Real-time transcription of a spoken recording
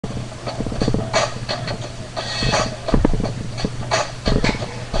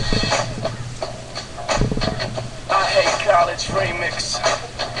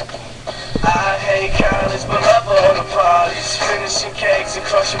cakes and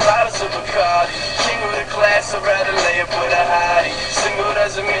crushing bottles of Bacardi. King of the class, I'd rather lay up with a hottie. Single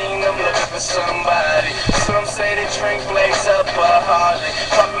doesn't mean I'm looking for somebody. Some say they drink, blaze up, but hardly.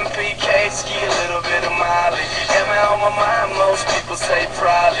 Popping PK, ski a little bit of Molly. Am I on my mind? Most people say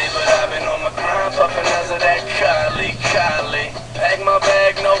probably, but I've been on my grind, puffing as of that Kylie. Pack my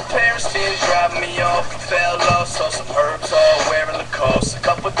bag, no parents didn't drop me off. I fell lost, saw some herbs all wearing Lacoste. A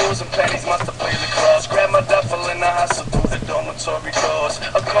couple dudes and pennies must have played lacrosse. Grabbed my duffel and I hustled through the dormitory doors.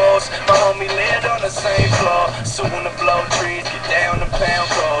 Of course, my homie lived on the same floor. Soon to blow trees, get down to pound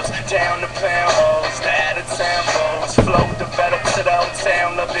calls, down to pound holes, the out of town boys. Flow develop to the old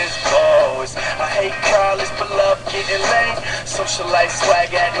town of his boys. I hate college, but love getting late. Social life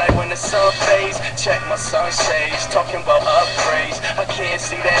swag, act like when the sun fades. Check my sunshades, talking about upgrades. I can't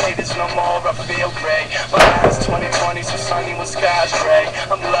see the haters no more, I feel great. My eyes 2020, so sunny when skies gray.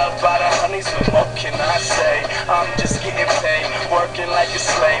 I'm loved by the honeys, but what can I say? I'm just getting paid, working like a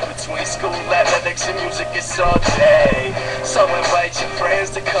slave. Between school, athletics, and music, it's all day. So invite your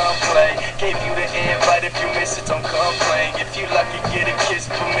friends to come play. Gave you the invite, if you miss it, don't complain. If you lucky, get a kiss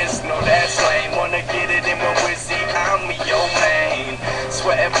per miss, no that's lame. Wanna get it in my wizzy, I'm your main.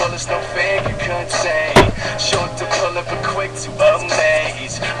 Sweating bullets, no fan you contain. Short to pull up and quick to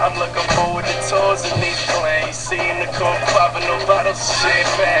amaze. I'm looking forward to tours in these planes. Seeing the cold popping no bottles of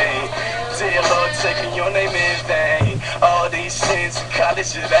champagne. Dear Lord, taking your name in vain. All these sins in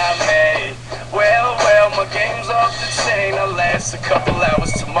college that I made. Well, my game's off the chain. I'll last a couple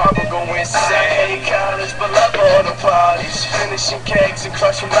hours, tomorrow go insane. I hate college, but love all the parties. Finishing cakes and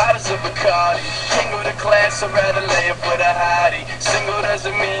crushing bottles of Bacardi. King of the class, I'd rather lay up with a hottie. Single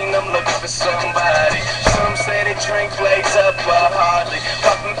doesn't mean I'm looking for somebody. Some say they drink, blaze up, but hardly.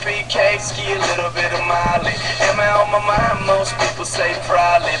 Popping PK, ski a little bit of Molly. Am I on my mind? Most people say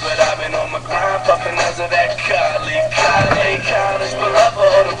probably, but I've been on my grind, puffing as of that Kylie. College, but love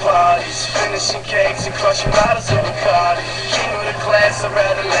all the parties. Finishing cakes and crushing bottles of Bacardi. King of the class, I'd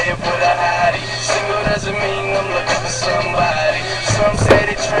rather lay up with a hottie. Single doesn't mean I'm looking for somebody. Some say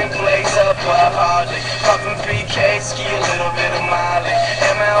they drink, blaze up, but hardly. Popping PK, ski a little bit of Molly.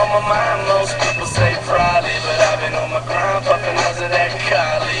 Am I on my mind? Most people say probably, but I've been on my grind, puffing as of that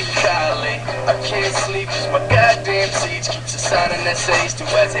Kylie. I can't sleep, cause my goddamn teach keeps assigning essays to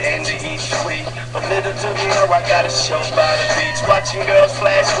at the end of each week. But little do you know, I got a show by the beach. Watching girls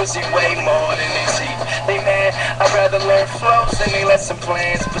flash pussy way more than they see. They mad, I'd rather learn flows than they lesson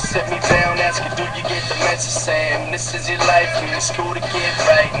plans. But sit me down, ask you, do you get the message saying this is your life, you in school to get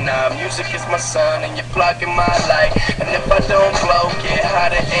right? Nah, music is my son and you're blocking my light. And if I don't blow, get hot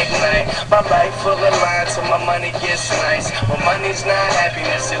to ignite. My life full of lines so my money gets nice. Well, money's not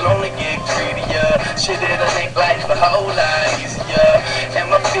happiness, it'll only get greedier. Shit, it'll make life a whole lot easier. And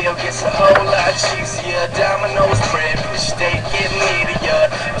my feel gets a whole lot cheesier. Domino's bread, push they get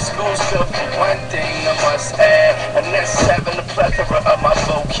meatier. But school's good for one thing I must add, and that's having a plethora of my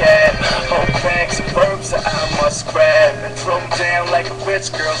vocab. Whole bags of verbs that I must grab and throw down like a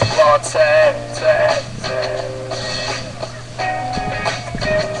rich girl's ball tab.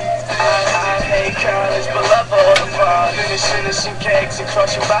 I hate college, but love all the parties. Finishing cakes and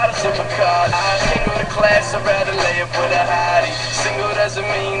crushing bottles of Bacardi. King of the class, I'd rather lay up with a hottie. Single doesn't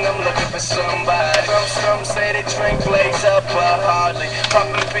mean I'm looking for somebody. Some say they drink, blaze up, but hardly.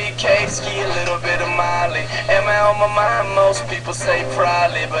 Popping PK, ski a little bit of Molly. Am I on my mind? Most people say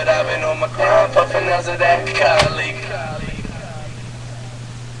probably, but I've been on my grind, puffing as of that Kylie.